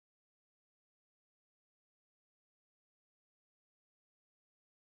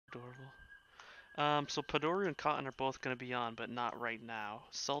Adorable. So Padoru and Cotton are both gonna be on, but not right now.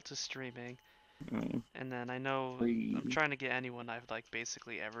 Salt is streaming, and then I know I'm trying to get anyone I've like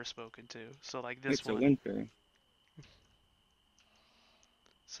basically ever spoken to. So like this It's a one. winter.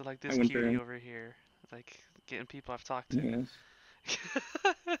 So like this cutie over here, like getting people I've talked to. Yes.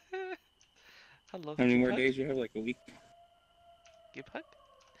 Hello. How many more days you have? Like a week? Give hug?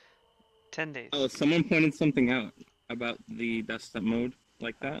 10 days. Oh, someone pointed something out about the desktop mode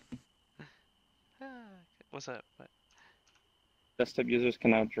like that. What's up? What? Desktop users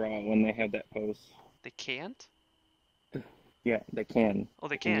can now draw when they have that pose. They can't? Yeah, they can. Oh,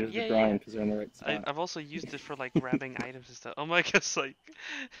 they can. Use Yeah, the drawing yeah. because they're in the right spot. I've also used it for like grabbing items and stuff. Oh my god, like.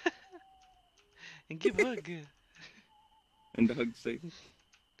 And give a hug. And the hug sake.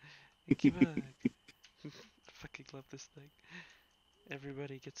 And give a hug. Fucking love this thing.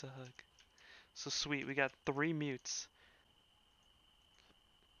 Everybody gets a hug. So sweet. We got 3 mutes.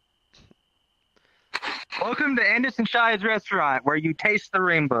 Welcome to Anderson Shai's restaurant, where you taste the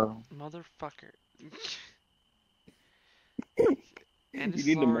rainbow. Motherfucker.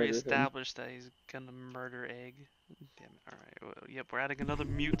 Anderson's already established that he's gonna murder Egg. Damn it. Alright, well, yep, we're adding another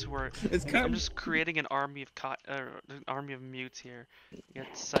mute to our... I'm just creating an army of mutes here. You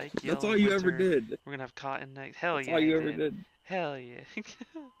got Psych, Yell, That's all you ever did. We're gonna have Cotton next. Hell yeah, That's all you ever did. Hell yeah.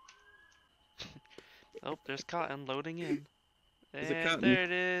 Oh, there's Cotton loading in. And there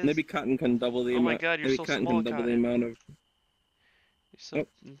it is. Maybe Cotton can double the amount. Oh my god, you're so Cotton small, can double the amount of...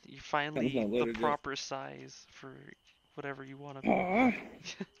 You're finally the proper size for whatever you want to be. Aww.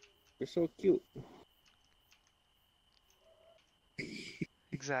 You're so cute.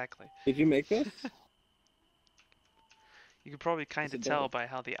 Exactly. Did you make this? You can probably kind of tell by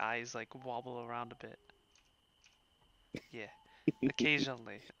how the eyes like wobble around a bit. Yeah,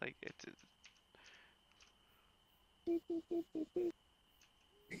 occasionally, like it.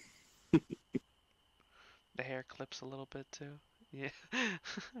 The hair clips a little bit too. Yeah.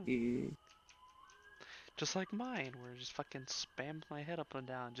 Just like mine, where it just fucking spams my head up and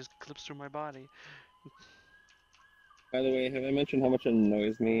down, just clips through my body. By the way, have I mentioned how much it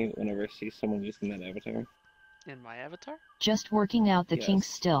annoys me whenever I see someone using that avatar? In my avatar? Just working out the kinks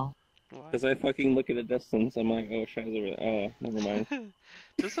still. Because I fucking look at a distance, I'm like, oh, Shai's over there. Oh, never mind.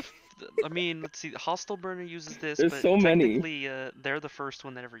 I mean, let's see, Hostel Burner uses this, There's but so technically they're the first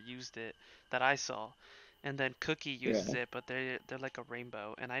one that ever used it, that I saw. And then Cookie uses it, but they're like a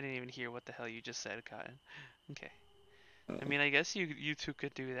rainbow, and I didn't even hear what the hell you just said, Cotton. Okay. I mean, I guess you two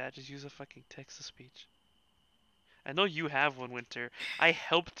could do that, just use a fucking text-to-speech. I know you have one, Winter. I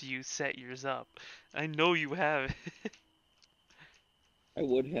helped you set yours up. I know you have it. I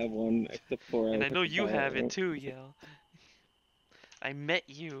would have one, except for... And I know you have it too, Yell. I met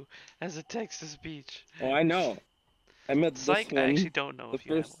you as a text-to-speech. Oh, I know. I met Psych, this one. I actually don't know if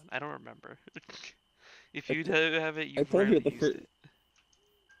you have one. I don't remember. If you do have it, you've rarely used it.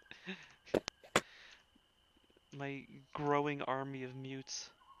 My growing army of mutes.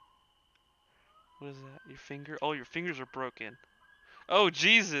 What is that? Your finger? Oh, your fingers are broken. Oh,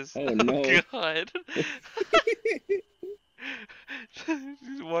 Jesus! Oh, no. God!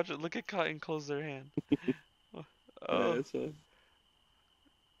 Watch it. Look at Cotton close their hand. Oh. Yeah,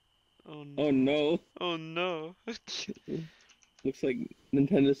 Oh no. Oh no. Oh no. Looks like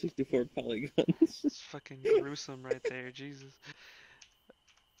Nintendo 64 polygons. It's fucking gruesome right there, Jesus.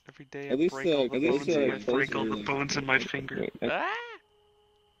 Every day I break all the bones in my finger. Ah!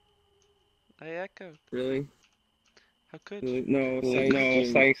 I echoed. Really? How could you? No,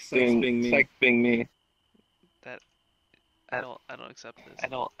 Psych being me. That I don't accept this. I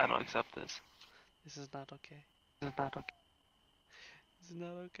don't accept this. This is not okay. This is not okay. This is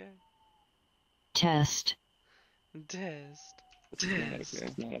not okay. Test. It's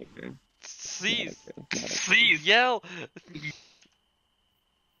not okay. Cease, yell!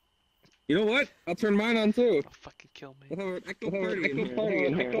 You know what? I'll turn mine on too. I'll fucking kill me. We'll have an echo party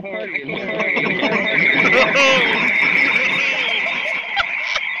in here.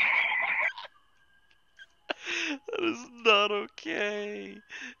 That is not okay.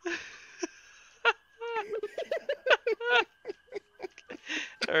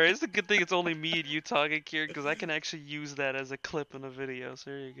 Alright, it's a good thing it's only me and you talking here, because I can actually use that as a clip in a video, so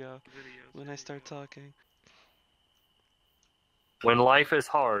there you go. When I start talking. When life is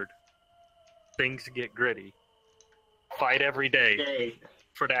hard, things get gritty. Fight every day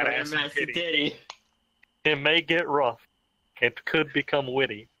for that ass and titty. It may get rough. It could become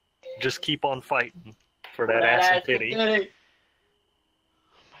witty. Just keep on fighting for that ass and titty. Oh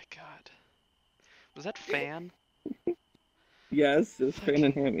my god. Was that Fan? Yes, it's Fan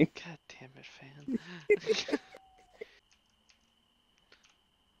and Hammy. God damn it, Fan.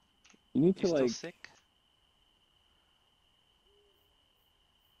 You need You to still like. sick?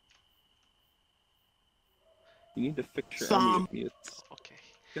 You need to fix your Some. mutes. Okay.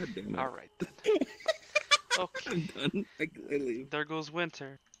 God damn it. Alright then. Okay. I'm done. I leave. There goes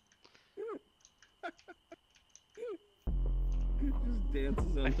Winter. Just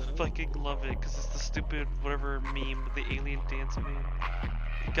dances I on top. fucking love it because it's the stupid whatever meme, the alien dance meme.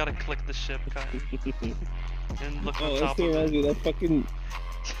 You gotta click the ship, Cotton. And look on Oh, top that of reminds it. me of that fucking.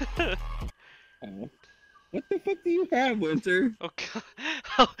 Oh. What the fuck do you have, Winter? Oh god.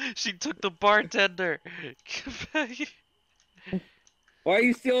 Oh, she took the bartender. Why are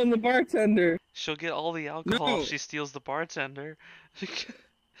you stealing the bartender? She'll get all the alcohol No. if she steals the bartender.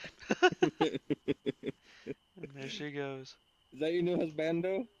 And there she goes. Is that your new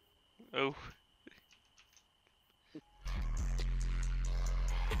husbando? Oh.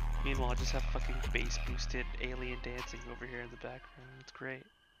 Meanwhile, I just have fucking bass boosted alien dancing over here in the background. It's great.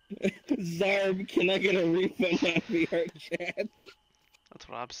 Zarb, can I get a refund on VRChat? That's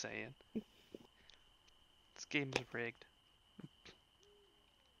what I'm saying. This game is rigged.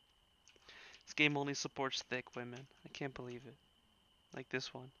 This game only supports thick women. I can't believe it. Like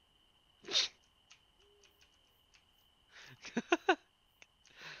this one.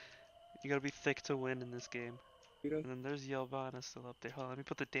 You gotta be thick to win in this game. And then there's Yelvana still up there. Hold on, let me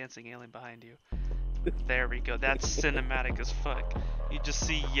put the dancing alien behind you. There we go. That's cinematic as fuck. You just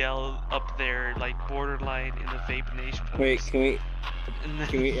see Yell up there, like borderline in the Vape Nation pose. Wait, can And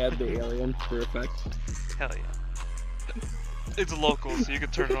we add the aliens for effect? Hell yeah. It's local, so you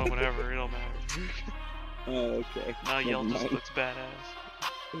can turn it on whenever. It don't matter. Oh, okay. Now Yell Never just mind. looks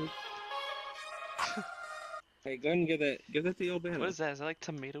badass. Hey, go ahead and give that to Yelvana. What is that? Is that like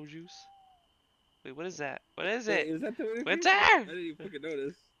tomato juice? Wait, what is that? What is Wait, it? is that tomato Winter! juice? I didn't even fucking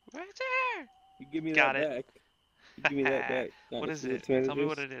notice. Winter! You give me Got that it. back. You give me that back. What is it? tomato Tell me juice?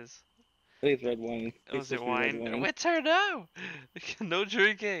 what it is. I think it's red wine. Oh, is It's it supposed to be red wine? Winter, no! No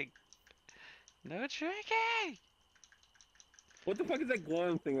drinking! No drinking! What the fuck is that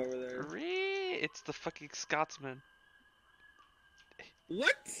glowing thing over there? It's the fucking Scotsman.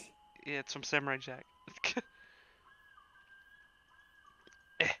 What? Yeah, it's from Samurai Jack.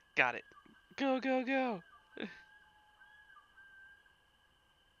 Got it. Go, go, go!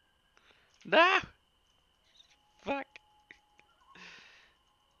 No! Fuck!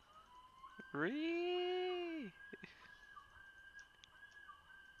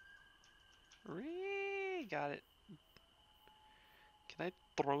 Got it. Can I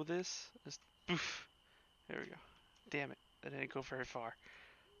throw this? Just poof. There we go. Damn it. That didn't go very far.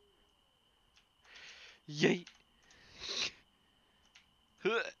 Yeet!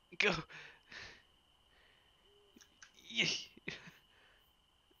 Go! Yeet!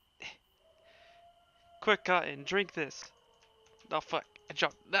 Quick, Cotton, drink this. Oh fuck! I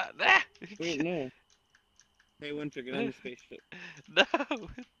jumped. Nah, nah. Wait, no. Hey, Winter, get on the spaceship. No.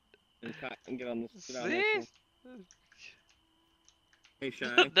 And get on this. Get on See? this one. Hey,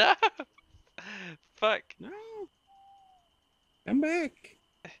 Shai. No. Fuck. No. I'm back.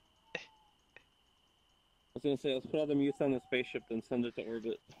 I was gonna say, let's put all the mutes on the spaceship, then send it to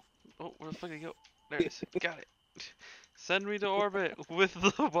orbit. Oh, where the fuck did it go? There it is. Got it. Send me to orbit with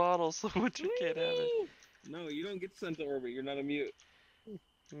the bottle so Winter can't have it. No, you don't get sent to orbit. You're not a mute.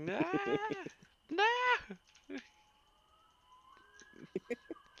 Nah. Nah.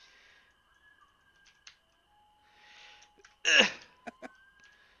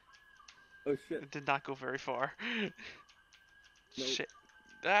 Oh shit. It did not go very far. Nope. Shit.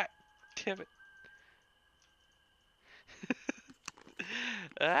 Ah, damn it.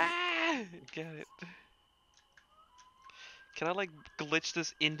 Ah, got it. Can I like glitch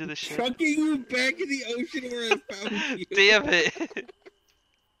this into the ship? Chucking you back in the ocean where I found you. Damn it.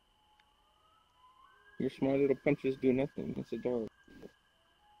 Your smart little punches do nothing. That's adorable.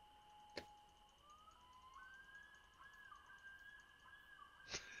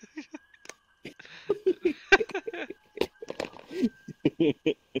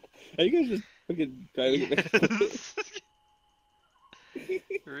 Are you guys just fucking driving it back?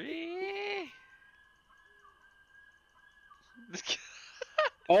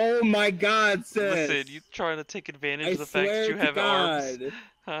 Oh my god, sis! Listen, you trying to take advantage I of the fact that you swear to have arms? God.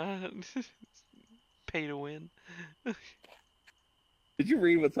 Huh? Pay to win. Did you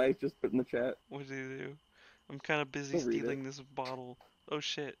read what I just put in the chat? What did he do? I'm kind of busy Go read stealing it. this bottle. Oh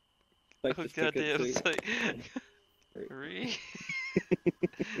shit. Like, Oh just stick it goddamn. so It's like...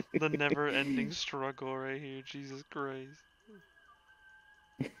 The never-ending struggle right here. Jesus Christ.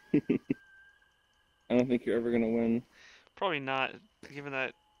 I don't think you're ever gonna win. Probably not, given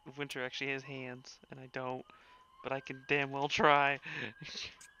that Winter actually has hands, and I don't. But I can damn well try.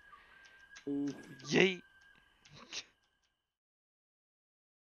 Ooh. Yeet.